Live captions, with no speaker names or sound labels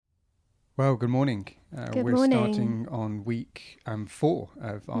Well, good morning. Good we're morning. starting on week 4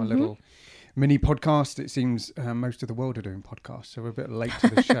 of our little mini podcast. It seems most of the world are doing podcasts, so we're a bit late to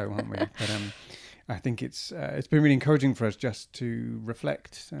the show, aren't we? But I think it's been really encouraging for us just to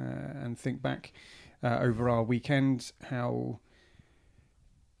reflect and think back over our weekend, and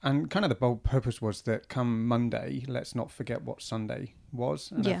kind of the bold purpose was that come Monday, let's not forget what Sunday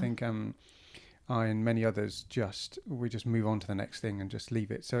was. And I think I and many others we just move on to the next thing and just leave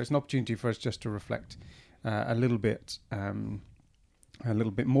it. So it's an opportunity for us just to reflect a little bit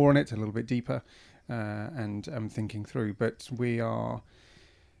more on it, a little bit deeper, and thinking through. But we are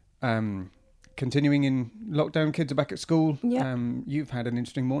continuing in lockdown. Kids are back at school. Yeah. You've had an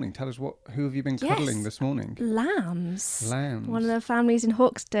interesting morning. Tell us who have you been cuddling this morning? Lambs. Lambs. One of the families in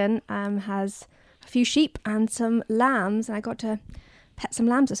Hawkston has a few sheep and some lambs, and I got to pet some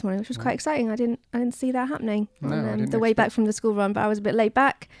lambs this morning, which was quite exciting. I didn't see that happening on the way back from the school run, but I was a bit late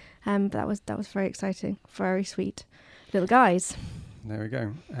back. But that was very exciting. Very sweet little guys. There we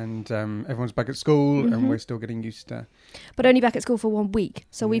go. And everyone's back at school, and we're still getting used to. But only back at school for 1 week,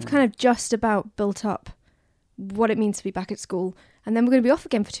 so we've kind of just about built up what it means to be back at school, and then we're going to be off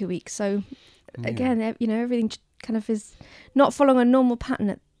again for 2 weeks. So again, everything kind of is not following a normal pattern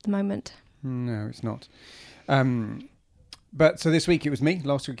at the moment. No, it's not. But so this week it was me,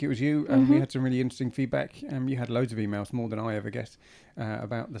 last week it was you, and we had some really interesting feedback. You had loads of emails, more than I ever get,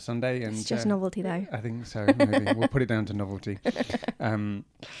 about the Sunday. And it's just novelty though. I think so, maybe. We'll put it down to novelty.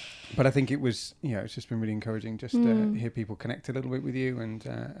 But I think it was, it's just been really encouraging just to hear people connect a little bit with you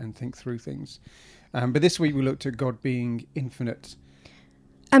and think through things. But this week we looked at God being infinite.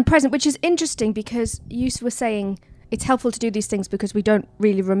 And present, which is interesting because you were saying it's helpful to do these things because we don't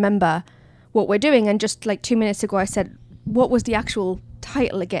really remember what we're doing. And just like 2 minutes ago I said, what was the actual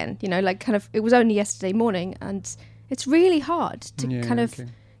title again? It was only yesterday morning, and it's really hard to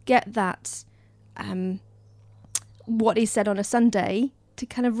get that what is said on a Sunday to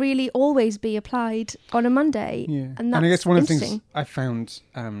kind of really always be applied on a Monday. Yeah. And I guess one of the things I found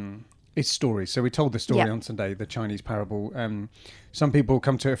is stories. So we told the story on Sunday, the Chinese parable. Some people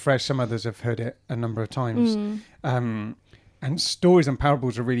come to it fresh, some others have heard it a number of times. And stories and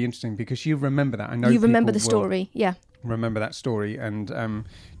parables are really interesting because you remember that. I know you remember the story, remember that story, and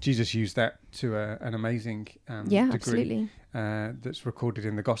Jesus used that to an amazing degree. Absolutely. That's recorded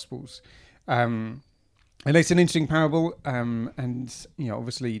in the Gospels. And it's an interesting parable, and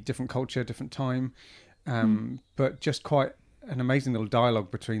obviously different culture, different time, but just quite an amazing little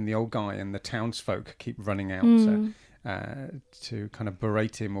dialogue between the old guy and the townsfolk keep running out to kind of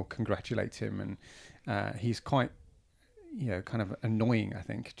berate him or congratulate him, and he's quite kind of annoying, I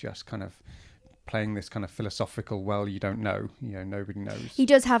think, just kind of playing this kind of philosophical, well, you don't know, nobody knows. He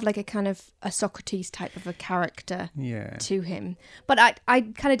does have like a kind of a Socrates type of a character to him. But I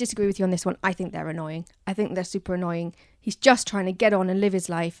kind of disagree with you on this one. I think they're annoying. I think they're super annoying. He's just trying to get on and live his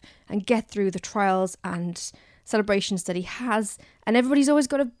life and get through the trials and celebrations that he has. And everybody's always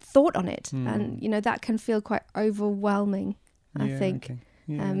got a thought on it. And, that can feel quite overwhelming, I think.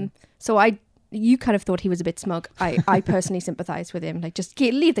 Okay. So you kind of thought he was a bit smug. I personally sympathise with him. Like, just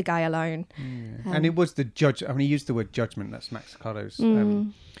leave the guy alone. Yeah. And it was the judge. I mean, he used the word judgment. That's Max Lucado's.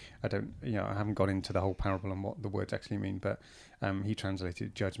 I haven't got into the whole parable and what the words actually mean, but he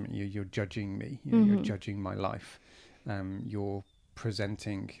translated judgment. You're judging me. You're judging my life. You're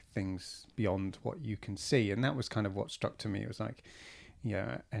presenting things beyond what you can see. And that was kind of what struck to me. It was like,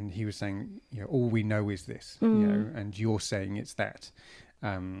 and he was saying, all we know is this, and you're saying it's that.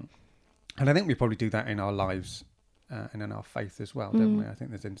 And I think we probably do that in our lives and in our faith as well, don't we? I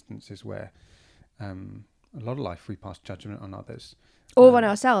think there's instances where a lot of life we pass judgment on others. Or on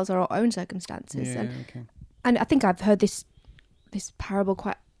ourselves or our own circumstances. Yeah, and I think I've heard this parable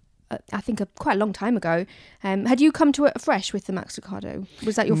quite a long time ago. Had you come to it afresh with the Max Lucado?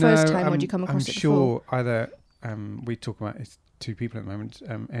 Was that your first time, or did you come across it before? I'm sure either we talk about it's two people at the moment,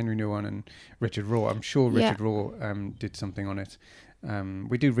 Henry Nouwen and Richard Rohr. I'm sure Richard Rohr did something on it.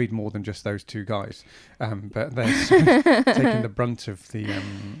 We do read more than just those two guys, but they're taking the brunt of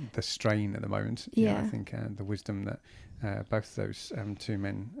the strain at the moment. I think the wisdom that both those two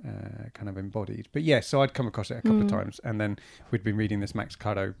men kind of embodied. But so I'd come across it a couple of times, and then we'd been reading this Max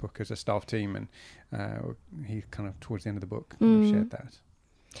Lucado book as a staff team, and he kind of towards the end of the book shared that.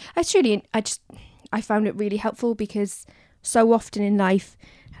 I found it really helpful because so often in life,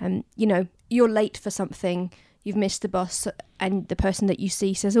 you're late for something. You've missed the bus, and the person that you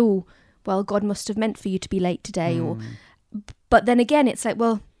see says, "Oh, well, God must have meant for you to be late today." But then again, it's like,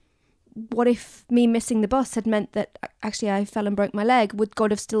 well, what if me missing the bus had meant that actually I fell and broke my leg? Would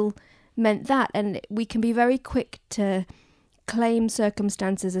God have still meant that? And we can be very quick to claim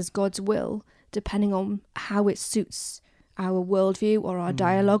circumstances as God's will, depending on how it suits our worldview or our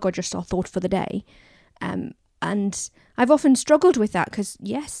dialogue or just our thought for the day. And I've often struggled with that because,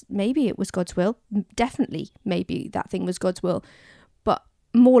 yes, maybe it was God's will. Definitely, maybe that thing was God's will. But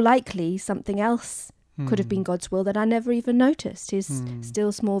more likely, something else could have been God's will that I never even noticed. His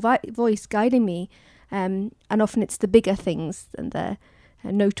still small voice guiding me. And often it's the bigger things and the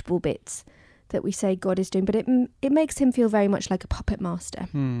notable bits that we say God is doing. But it makes him feel very much like a puppet master,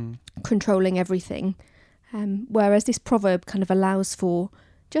 controlling everything. Whereas this proverb kind of allows for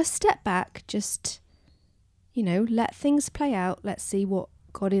just step back, just, let things play out. Let's see what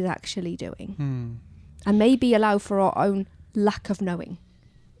God is actually doing. And maybe allow for our own lack of knowing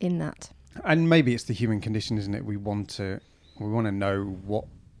in that. And maybe it's the human condition, isn't it? We want to know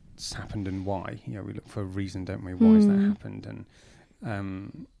what's happened and why. We look for a reason, don't we? Why has that happened? And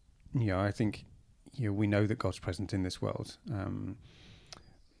I think we know that God's present in this world,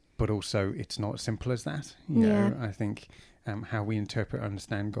 but also it's not as simple as that. I think how we interpret and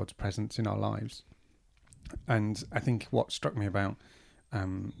understand God's presence in our lives. And I think what struck me about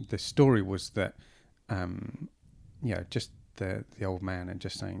this story was that just the old man and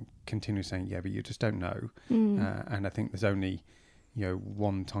just continue saying, yeah, but you just don't know. And I think there's only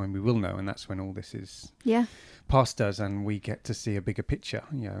one time we will know, and that's when all this is past us and we get to see a bigger picture,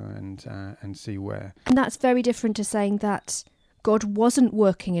 and see where. And that's very different to saying that God wasn't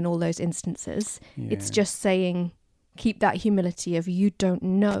working in all those instances. It's just saying, keep that humility of you don't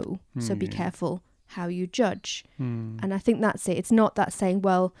know, so be careful how you judge. And I think that's it. It's not that saying,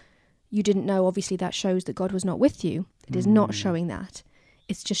 well, you didn't know, obviously that shows that God was not with you. It is not showing that.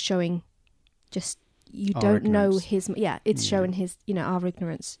 It's just showing you our don't ignorance. Know it's showing his, our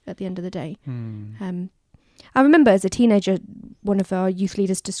ignorance at the end of the day. I remember as a teenager, one of our youth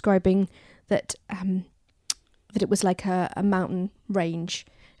leaders describing that it was like a mountain range,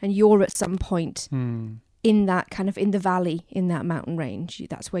 and you're at some point in that kind of, in the valley, in that mountain range.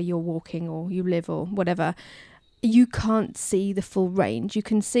 That's where you're walking or you live or whatever. You can't see the full range. You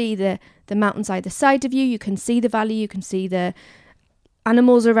can see the mountains either side of you. You can see the valley. You can see the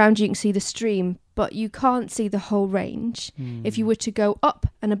animals around you. You can see the stream, but you can't see the whole range. If you were to go up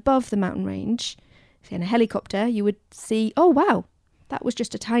and above the mountain range, say in a helicopter, you would see, oh, wow, that was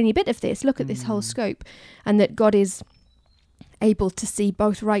just a tiny bit of this. Look at this whole scope. And that God is able to see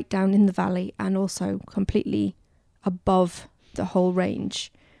both right down in the valley and also completely above the whole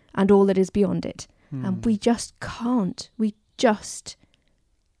range and all that is beyond it. And we just can't. We just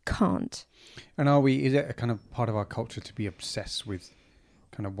can't. And is it a kind of part of our culture to be obsessed with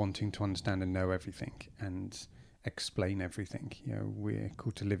kind of wanting to understand and know everything and explain everything? We're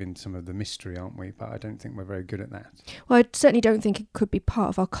called to live in some of the mystery, aren't we? But I don't think we're very good at that. Well, I certainly don't think it could be part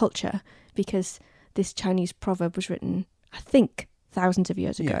of our culture, because this Chinese proverb was written, I think, thousands of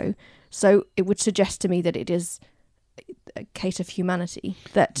years ago. So it would suggest to me that it is a case of humanity,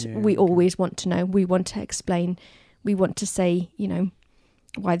 that we always want to know, we want to explain, we want to say,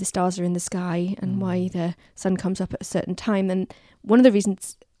 why the stars are in the sky and why the sun comes up at a certain time. And one of the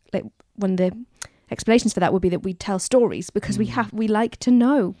reasons, one of the explanations for that would be that we tell stories because we like to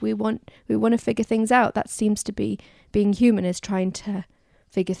know, we want to figure things out. That seems to be being human, is trying to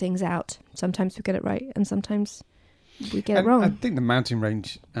figure things out. Sometimes we get it right and sometimes we get it wrong. I think the mountain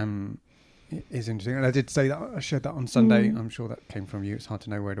range is interesting, and I did say that I shared that on Sunday. I'm sure that came from you. It's hard to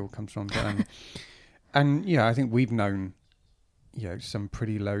know where it all comes from, but and I think we've known some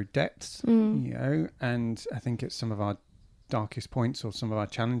pretty low depths, and I think at some of our darkest points or some of our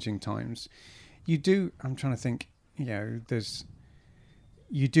challenging times, I'm trying to think, you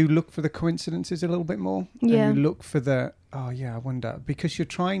do look for the coincidences a little bit more, and you look for I wonder, because you're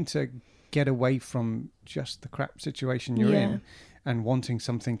trying to get away from just the crap situation you're in and wanting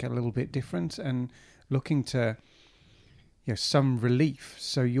something a little bit different and looking to some relief.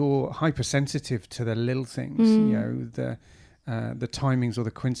 So you're hypersensitive to the little things, the timings or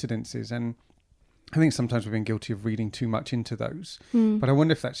the coincidences. And I think sometimes we've been guilty of reading too much into those. But I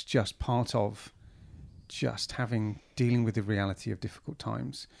wonder if that's just part of just dealing with the reality of difficult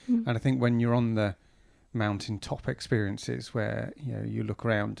times. And I think when you're on the mountaintop experiences where, you look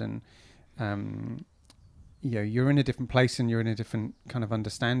around and, you're in a different place and you're in a different kind of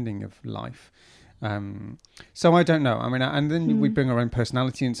understanding of life. So I don't know. I mean, and then we bring our own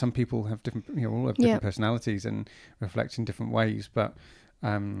personality, and some people have different, all have different personalities and reflect in different ways. But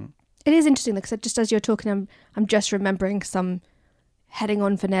it is interesting because just as you're talking, I'm just remembering some heading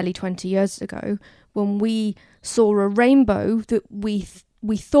on for nearly 20 years ago when we saw a rainbow that we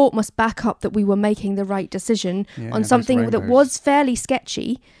thought must back up that we were making the right decision on something that was fairly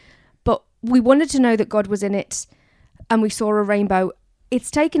sketchy, but we wanted to know that God was in it. and we saw a rainbow,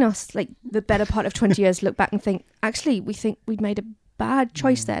 it's taken us like the better part of 20 years to look back and think, actually, we think we'd made a bad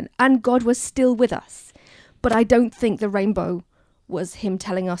choice then, and God was still with us. But I don't think the rainbow was him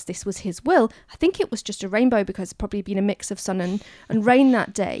telling us this was his will. I think it was just a rainbow because it's probably been a mix of sun and rain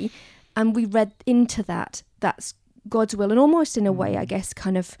that day. And we read into that, that's God's will. And almost in a way, I guess,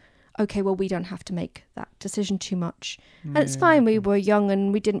 kind of, okay, well, we don't have to make that decision too much. And it's fine. We were young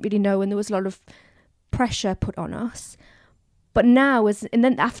and we didn't really know, and there was a lot of pressure put on us. But now, and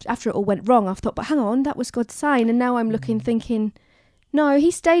then after it all went wrong, I've thought, but hang on, that was God's sign. And now I'm looking, thinking, no,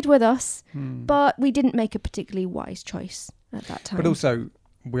 he stayed with us, but we didn't make a particularly wise choice at that time. But also,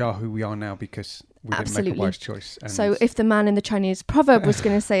 we are who we are now because we didn't make a wise choice. And so if the man in the Chinese proverb was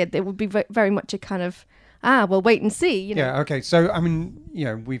going to say it, it would be very much a kind of, we'll wait and see. You know? Yeah, okay. So, I mean,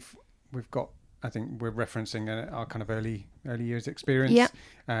 we've got, I think we're referencing our kind of early years experience,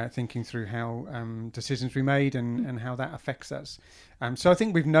 thinking through how decisions we made and how that affects us. So I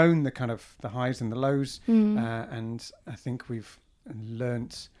think we've known the kind of the highs and the lows, and I think we've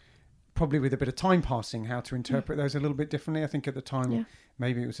learnt, probably with a bit of time passing, how to interpret those a little bit differently. I think at the time,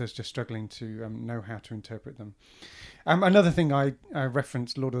 maybe it was us just struggling to know how to interpret them. Another thing I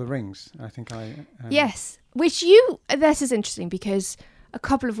referenced Lord of the Rings. I think yes, which this is interesting because a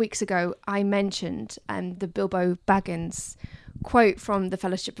couple of weeks ago I mentioned the Bilbo Baggins quote from the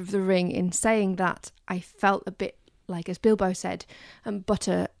Fellowship of the Ring in saying that I felt a bit like, as Bilbo said, a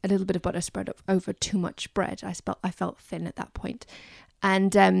little bit of butter spread over too much bread. I felt thin at that point.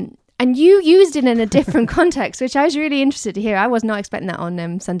 And you used it in a different context, which I was really interested to hear. I was not expecting that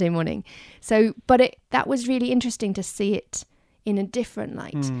on Sunday morning. So, but that was really interesting to see it in a different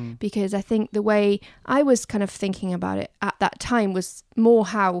light, because I think the way I was kind of thinking about it at that time was more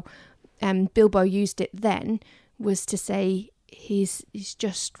how Bilbo used it then, was to say he's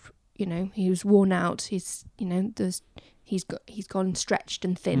just, he was worn out. He's gone stretched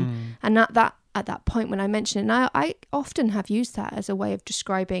and thin. And at that point when I mentioned it, and I often have used that as a way of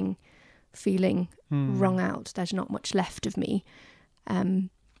describing feeling wrung out. There's not much left of me. So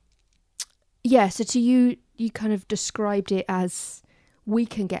to you kind of described it as we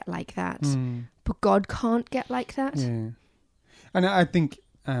can get like that, but God can't get like that. Yeah. And I think,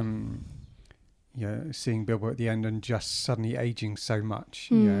 seeing Bilbo at the end and just suddenly aging so much,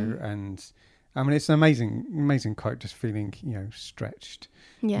 and I mean, it's an amazing quote, just feeling, stretched,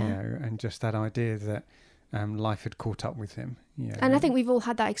 and just that idea that life had caught up with him. And I think we've all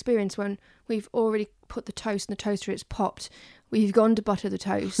had that experience when we've already put the toast in the toaster, it's popped, we've gone to butter the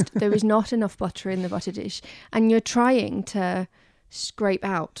toast, there is not enough butter in the butter dish, and you're trying to scrape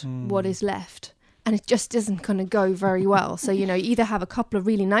out what is left, and it just isn't going to go very well. So, you either have a couple of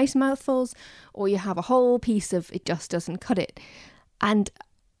really nice mouthfuls, or you have a whole piece of it just doesn't cut it. And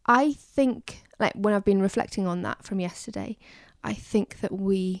I think, like, when I've been reflecting on that from yesterday, I think that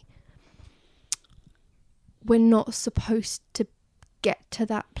we're not supposed to get to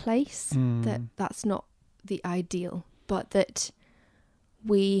that place, that's not the ideal, but that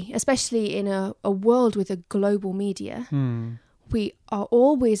we, especially in a world with a global media, we are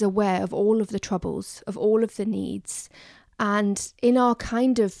always aware of all of the troubles, of all of the needs, and in our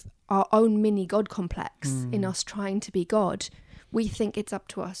kind of our own mini God complex, in us trying to be God, we think it's up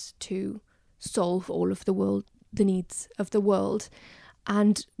to us to solve all of the needs of the world.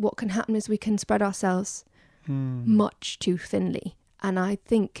 And what can happen is we can spread ourselves much too thinly. And I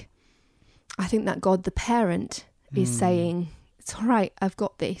think that God, the parent, is saying, it's all right, I've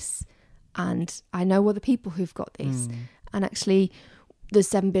got this. And I know other people who've got this. And actually, there's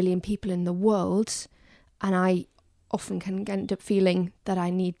 7 billion people in the world. And I often can end up feeling that I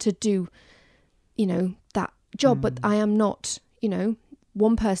need to do, that job. But I am not,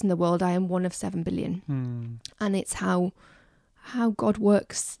 one person in the world. I am one of 7 billion. And it's how God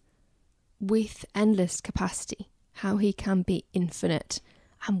works with endless capacity, how he can be infinite,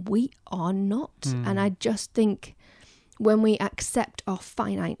 and we are not. And I just think when we accept our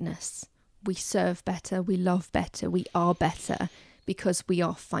finiteness, we serve better, we love better, we are better because we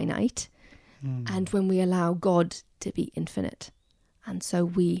are finite. And when we allow God to be infinite, and so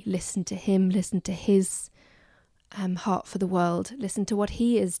we listen to him, listen to his heart for the world, listen to what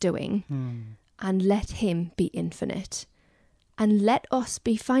he is doing, and let him be infinite. And let us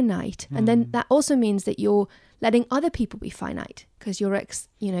be finite. And then that also means that you're letting other people be finite, because you're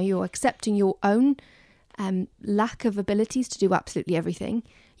accepting your own lack of abilities to do absolutely everything.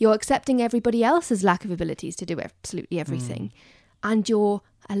 You're accepting everybody else's lack of abilities to do absolutely everything. And you're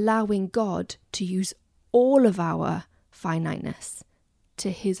allowing God to use all of our finiteness to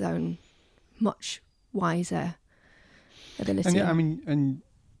his own much wiser ability. And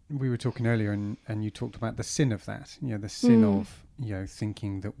we were talking earlier, and you talked about the sin of that. The sin of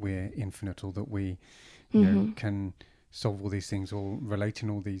thinking that we're infinite, or that we can solve all these things, or relate in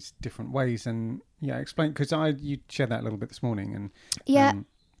all these different ways. And explain, because you shared that a little bit this morning. And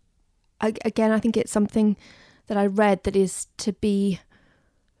again, I think it's something that I read that is to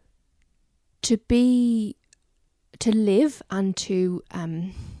live and to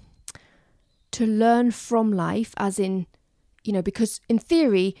learn from life, as in, because in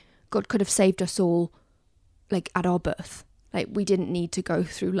theory, God could have saved us all, like, at our birth. Like, we didn't need to go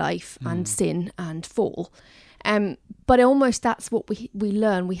through life and sin and fall. But almost that's what we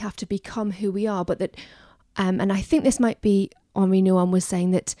learn. We have to become who we are. But that, and I think this might be, Henri Nouwen was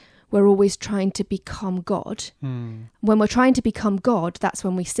saying that we're always trying to become God. When we're trying to become God, that's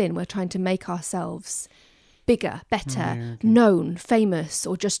when we sin. We're trying to make ourselves bigger, better, known, famous,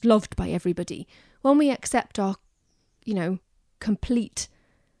 or just loved by everybody. When we accept our, complete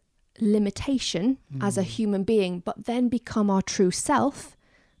limitation as a human being, but then become our true self,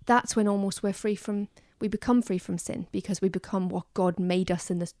 that's when almost we become free from sin, because we become what God made us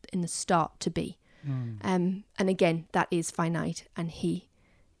in the start to be. And again, that is finite, and He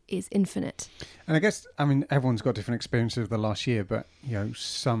is infinite. And I guess, everyone's got different experiences of the last year, but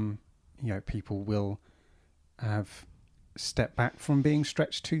some people will have stepped back from being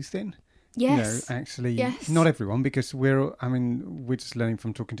stretched too thin. Yes. Yes. Not everyone, because we're just learning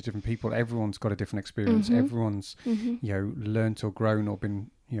from talking to different people. Everyone's got a different experience. Everyone's learnt or grown or been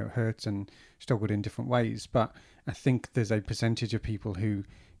hurt and struggled in different ways. But I think there's a percentage of people who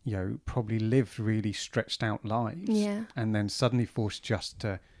probably lived really stretched out lives, and then suddenly forced just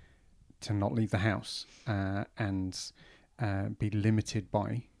to not leave the house and be limited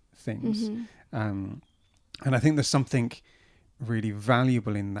by things. And I think there's something really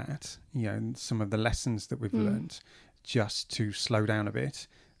valuable in that, and some of the lessons that we've learned, just to slow down a bit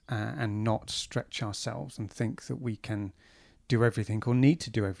and not stretch ourselves and think that we can do everything or need to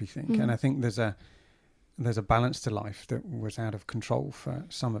do everything. And I think there's a balance to life that was out of control for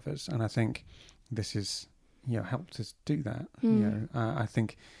some of us, and I think this is helped us do that. I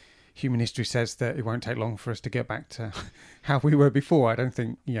think human history says that it won't take long for us to get back to how we were before. I don't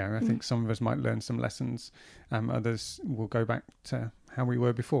think, I think some of us might learn some lessons. Others will go back to how we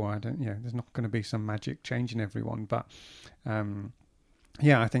were before. There's not going to be some magic change in everyone. But,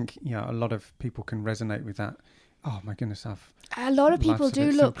 I think, a lot of people can resonate with that. Oh my goodness, a lot of people do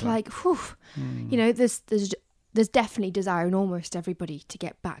look simpler. Like, whew, there's definitely desire in almost everybody to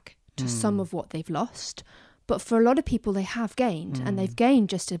get back to some of what they've lost. But for a lot of people, they have gained, and they've gained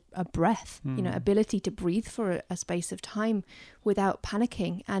just a breath, ability to breathe for a space of time without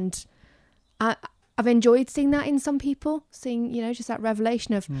panicking. And I've enjoyed seeing that in some people, seeing, just that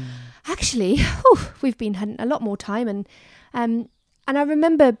revelation of actually, we've been had a lot more time. And I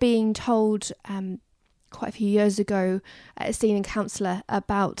remember being told quite a few years ago, seeing a counsellor,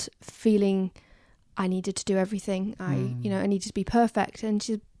 about feeling I needed to do everything. I needed to be perfect. And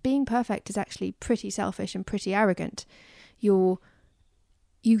she's, being perfect is actually pretty selfish and pretty arrogant. You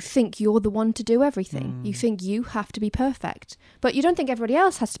think you're the one to do everything. You think you have to be perfect, but you don't think everybody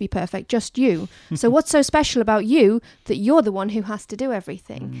else has to be perfect, just you. So what's so special about you that you're the one who has to do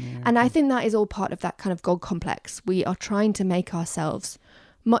everything? And I think that is all part of that kind of God complex. We are trying to make ourselves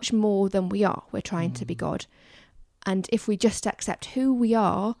much more than we are. We're trying to be God. And if we just accept who we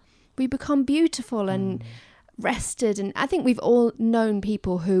are, we become beautiful and rested. And I think we've all known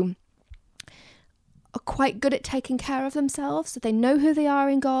people who are quite good at taking care of themselves. So they know who they are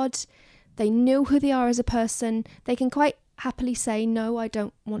in God. They know who they are as a person. They can quite happily say, no, I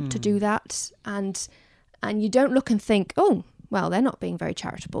don't want to do that. And you don't look and think, oh, well, they're not being very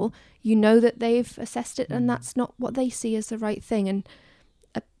charitable. You know that they've assessed it and that's not what they see as the right thing. And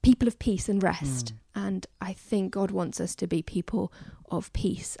people of peace and rest. And I think God wants us to be people of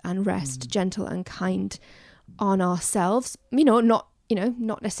peace and rest, gentle and kind on ourselves.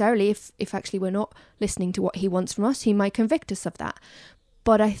 Not necessarily if actually we're not listening to what He wants from us. He might convict us of that.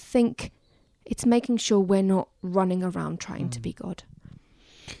 But I think it's making sure we're not running around trying to be God.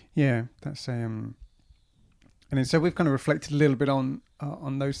 Yeah, that's and so we've kind of reflected a little bit on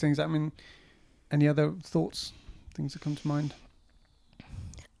those things. Any other thoughts, things that come to mind?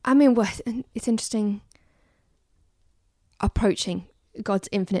 It's interesting approaching God's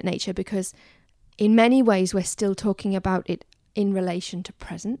infinite nature, because in many ways we're still talking about it in relation to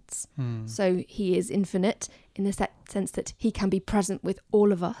presence. So He is infinite in the sense that He can be present with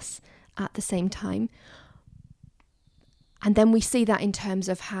all of us at the same time. And then we see that in terms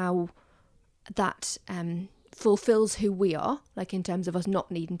of how that fulfills who we are, like in terms of us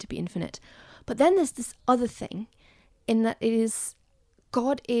not needing to be infinite. But then there's this other thing in that it is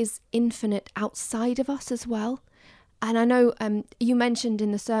God is infinite outside of us as well. And I know you mentioned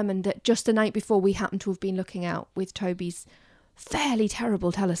in the sermon that just the night before we happened to have been looking out with Toby's fairly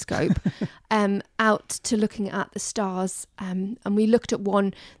terrible telescope out to looking at the stars. And we looked at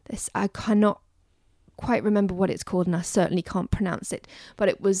one, I cannot quite remember what it's called, and I certainly can't pronounce it, but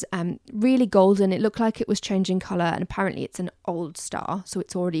it was really golden. It looked like it was changing colour, and apparently it's an old star, so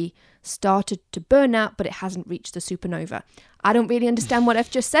it's already started to burn out, but it hasn't reached the supernova. I don't really understand what I've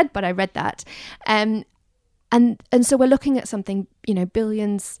just said, but I read that. And so we're looking at something,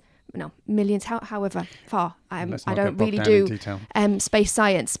 billions, millions, however far. I don't really do space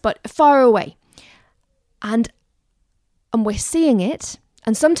science, but far away. And we're seeing it,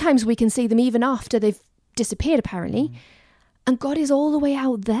 and sometimes we can see them even after they've disappeared, apparently. And God is all the way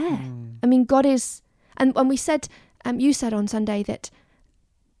out there. I mean, God is, and we said, you said on Sunday that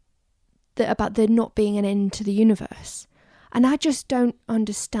about there not being an end to the universe. And I just don't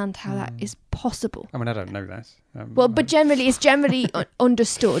understand how that is possible. I mean, I don't know that. But it's generally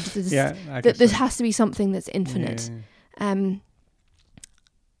understood that there has to be something that's infinite. Yeah.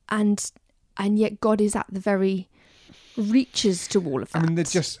 And yet God is at the very reaches to all of that. I mean,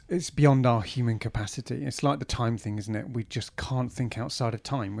 it's beyond our human capacity. It's like the time thing, isn't it? We just can't think outside of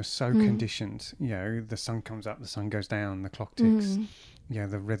time. We're so conditioned. The sun comes up, the sun goes down, the clock ticks.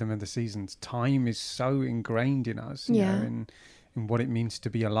 The rhythm of the seasons. Time is so ingrained in us, in what it means to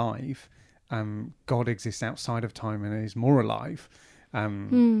be alive. God exists outside of time and is more alive.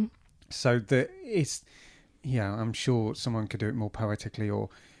 So that it's, I'm sure someone could do it more poetically or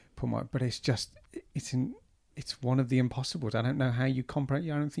put more, but it's one of the impossibles. I don't know how you comprehend.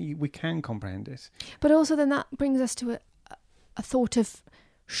 I don't think we can comprehend it. But also, then that brings us to a thought of,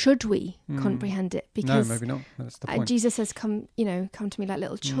 should we comprehend it? Because no, maybe not. That's the point. Jesus says, "Come to me like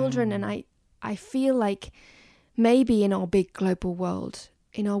little children," and I feel like maybe in our big global world,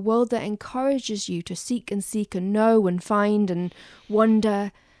 in our world that encourages you to seek and know and find and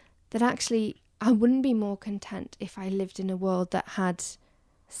wonder, that actually I wouldn't be more content if I lived in a world that had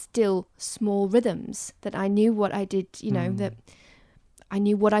still small rhythms, that I knew what I did, that I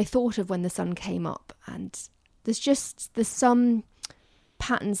knew what I thought of when the sun came up. And there's some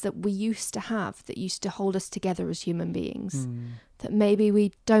patterns that we used to have that used to hold us together as human beings that maybe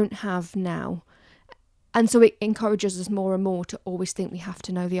we don't have now. And so it encourages us more and more to always think we have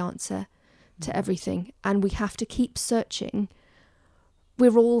to know the answer to everything, and we have to keep searching.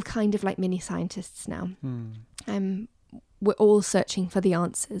 We're all kind of like mini scientists now. We're all searching for the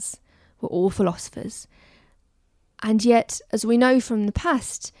answers. We're all philosophers. And yet, as we know from the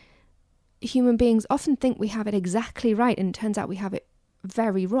past, human beings often think we have it exactly right, and it turns out we have it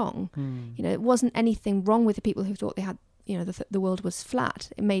very wrong. It wasn't anything wrong with the people who thought they had, the world was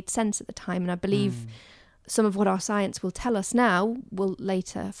flat. It made sense at the time, and I believe some of what our science will tell us now will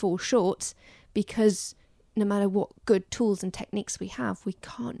later fall short, because no matter what good tools and techniques we have, we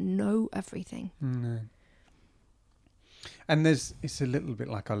can't know everything. No. And it's a little bit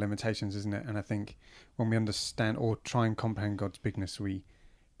like our limitations, isn't it? And I think when we understand or try and comprehend God's bigness, we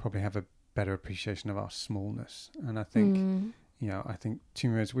probably have a better appreciation of our smallness. And I think, I think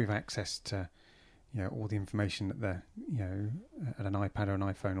tumors, we have access to, all the information that at an iPad or an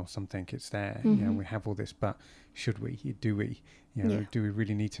iPhone or something, it's there. We have all this, but should we? Do we? Do we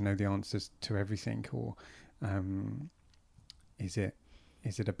really need to know the answers to everything, or is it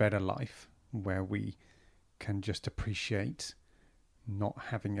a better life where we can just appreciate not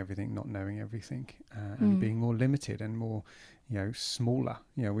having everything, not knowing everything, and being more limited and more, smaller.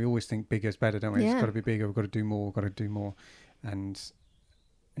 We always think bigger is better, don't we? It's got to be bigger. We've got to do more. And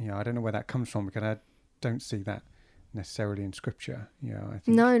I don't know where that comes from, because I don't see that necessarily in Scripture. I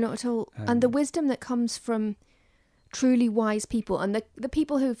think, no, not at all. And the wisdom that comes from truly wise people, and the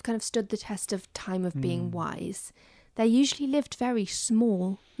people who've kind of stood the test of time of being wise, they usually lived very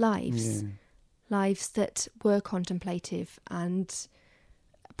small lives. Lives that were contemplative and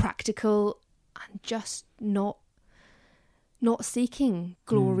practical, and just not seeking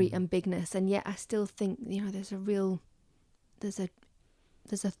glory and bigness. And yet I still think, there's a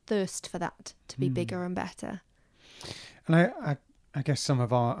thirst for that, to be bigger and better. And I guess some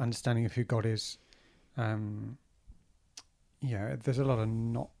of our understanding of who God is, there's a lot of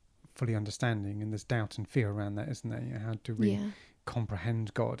not fully understanding, and there's doubt and fear around that, isn't there? How do we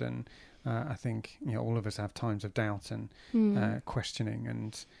comprehend God? And I think all of us have times of doubt and questioning,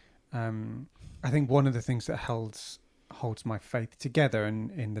 and I think one of the things that holds my faith together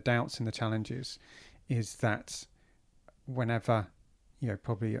and in the doubts and the challenges is that whenever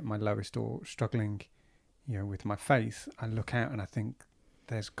probably at my lowest or struggling with my faith, I look out and I think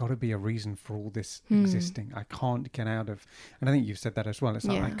there's got to be a reason for all this existing. I can't get out of, and I think you've said that as well. It's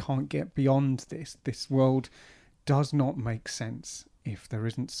like, I can't get beyond this. This world does not make sense if there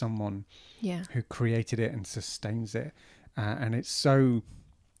isn't someone who created it and sustains it. And it's so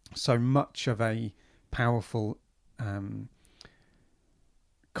much of a powerful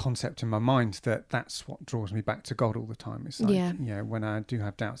concept in my mind that's what draws me back to God all the time. It's like, when I do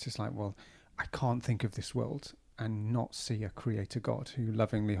have doubts, it's like, well, I can't think of this world and not see a creator God who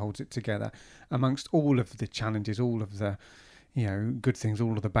lovingly holds it together amongst all of the challenges, all of the, good things,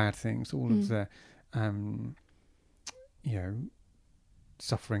 all of the bad things, all of the,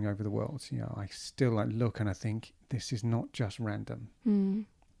 suffering over the world. I still look and I think this is not just random.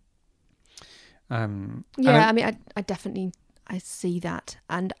 I mean, I definitely, I see that,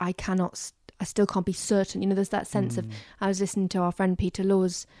 and I still can't be certain. There's that sense of, I was listening to our friend Peter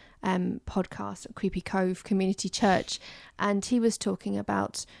Law's podcast at Creepy Cove Community Church, and he was talking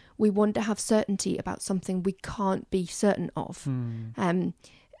about, we want to have certainty about something we can't be certain of. And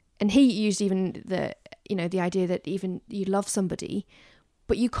he used even the idea that even you love somebody,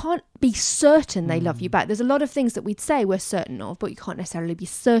 but you can't be certain they love you back. There's a lot of things that we'd say we're certain of, but you can't necessarily be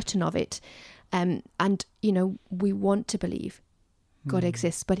certain of it. And we want to believe God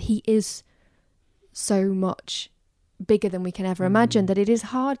exists, but he is so much bigger than we can ever imagine that it is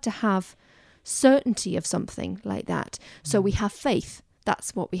hard to have certainty of something like that. So we have faith.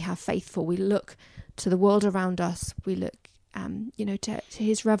 That's what we have faith for. We look to the world around us. We look, to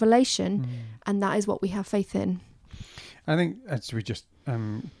his revelation, and that is what we have faith in. I think as we just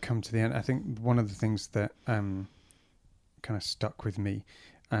come to the end, I think one of the things that kind of stuck with me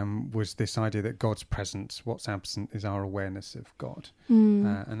was this idea that God's presence, what's absent is our awareness of God.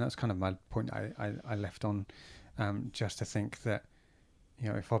 And that's kind of my point I left on, just to think that,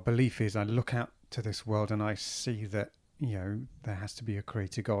 if our belief is I look out to this world and I see that, there has to be a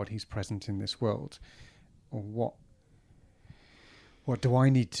creator God, he's present in this world, or what do I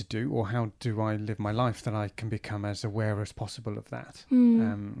need to do, or how do I live my life that I can become as aware as possible of that?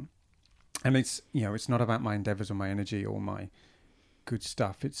 And it's, it's not about my endeavours or my energy or my good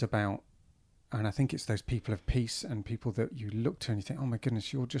stuff. It's about, and I think it's those people of peace and people that you look to and you think, oh my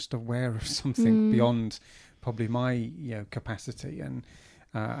goodness, you're just aware of something beyond probably my capacity. And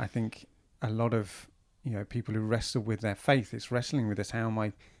I think a lot of people who wrestle with their faith, it's wrestling with this, how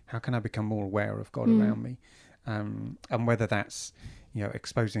can I become more aware of God around me, and whether that's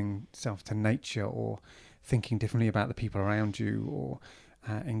exposing self to nature, or thinking differently about the people around you, or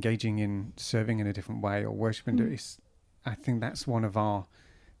engaging in serving in a different way, or worshiping. I think that's one of my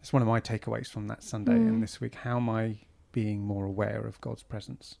takeaways from that Sunday and this week. How am I being more aware of God's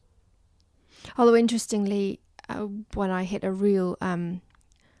presence? Although interestingly, when I hit a real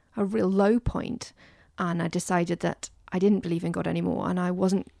low point, and I decided that I didn't believe in God anymore, and I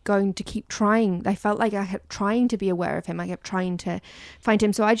wasn't going to keep trying. I felt like I kept trying to be aware of him. I kept trying to find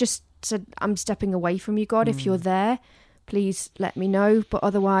him. So I just said, I'm stepping away from you, God. If you're there, please let me know. But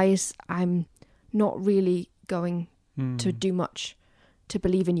otherwise, I'm not really going to do much to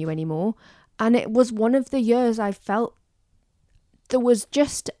believe in you anymore. And it was one of the years I felt it was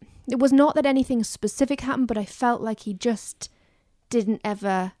not that anything specific happened, but I felt like he just didn't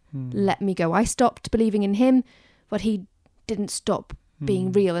ever let me go. I stopped believing in him, but he didn't stop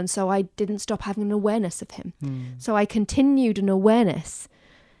being real. And so I didn't stop having an awareness of him. So I continued an awareness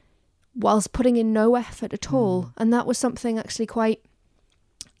whilst putting in no effort at all. And that was something actually quite,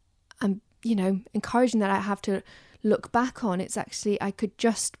 encouraging that I have to look back on. It's actually, I could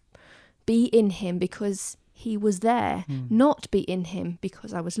just be in him because he was there, not be in him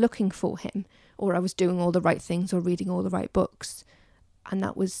because I was looking for him, or I was doing all the right things or reading all the right books. And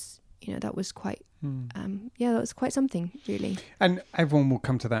that was, that was quite, that was quite something, really. And everyone will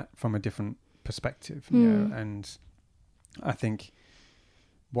come to that from a different perspective, and I think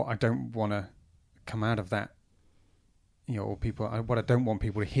what I don't want to come out of that, or what I don't want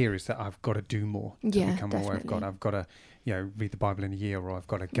people to hear is that I've got to do more to become aware of God. I've got to, read the Bible in a year, or I've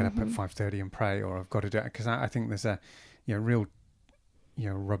got to get up at 5:30 and pray, or I've got to do it. Because I think there's a, real,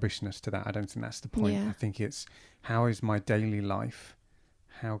 rubbishness to that. I don't think that's the point. I think it's, how is my daily life?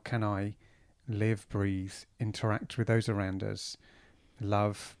 How can I live, breathe, interact with those around us,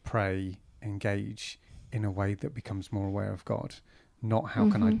 love, pray, engage in a way that becomes more aware of God? Not how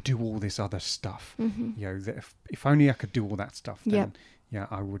can I do all this other stuff? That if only I could do all that stuff, then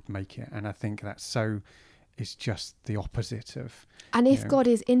I would make it. And I think it's just the opposite of. And if God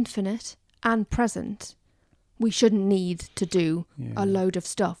is infinite and present, we shouldn't need to do a load of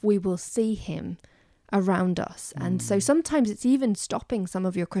stuff. We will see him around us. And so sometimes it's even stopping some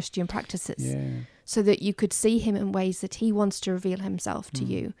of your Christian practices. so that you could see him in ways that he wants to reveal himself to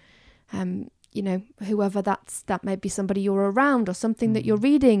you. You know, whoever that may be, somebody you're around or something that you're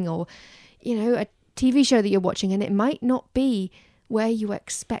reading, or, you know, a TV show that you're watching, and it might not be where you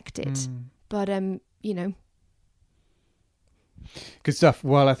expect it. But, you know. Good stuff.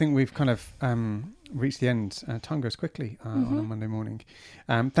 Well, I think we've kind of reached the end. Time goes quickly on a Monday morning.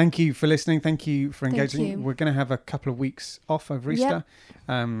 Thank you for listening. Thank you for engaging. We're going to have a couple of weeks off over Easter.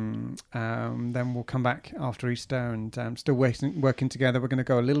 Then we'll come back after Easter and still working together. We're going to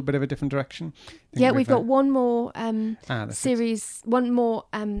go a little bit of a different direction. We've got one more series, one more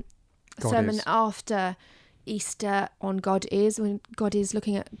sermon after Easter on God is, when God is,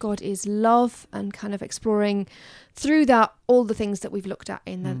 looking at God is love, and kind of exploring through that all the things that we've looked at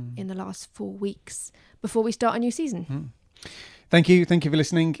in the last 4 weeks before we start a new season. Thank you for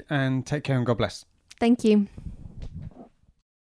listening, and take care, and God bless. Thank you.